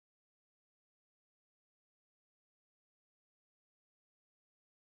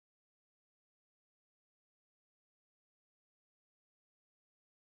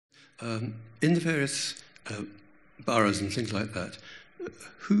in the various boroughs and things like that,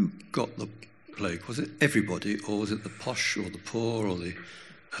 who got the plague? Was it everybody, or was it the posh or the poor or the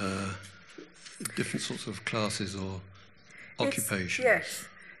different sorts of classes or occupations? Yes,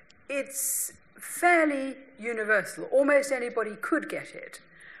 it's fairly universal. Almost anybody could get it.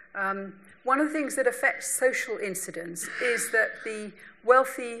 One of the things that affects social incidence is that the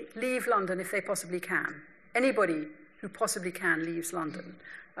wealthy leave London if they possibly can. Anybody who possibly can leaves London.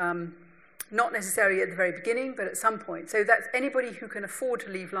 Not necessarily at the very beginning, but at some point. So that's anybody who can afford to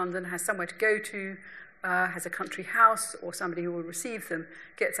leave London, has somewhere to go to, has a country house, or somebody who will receive them,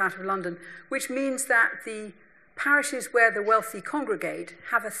 gets out of London, which means that the parishes where the wealthy congregate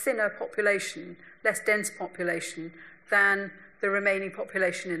have a thinner population, less dense population, than the remaining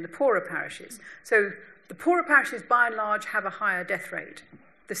population in the poorer parishes. So the poorer parishes, by and large, have a higher death rate.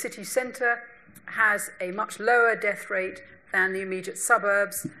 The city centre has a much lower death rate than the immediate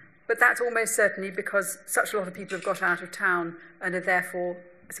suburbs, but that's almost certainly because such a lot of people have got out of town and are therefore,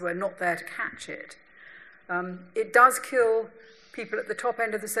 as it were, not there to catch it. It does kill people at the top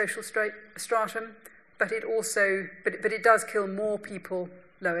end of the social stratum, but it does kill more people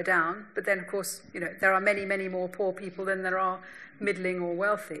lower down. But then, of course, there are many, many more poor people than there are middling or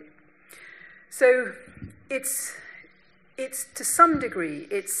wealthy. So it's to some degree,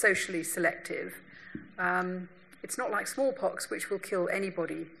 it's socially selective. It's not like smallpox, which will kill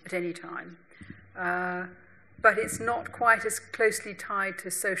anybody at any time. But it's not quite as closely tied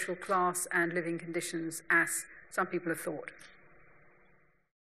to social class and living conditions as some people have thought.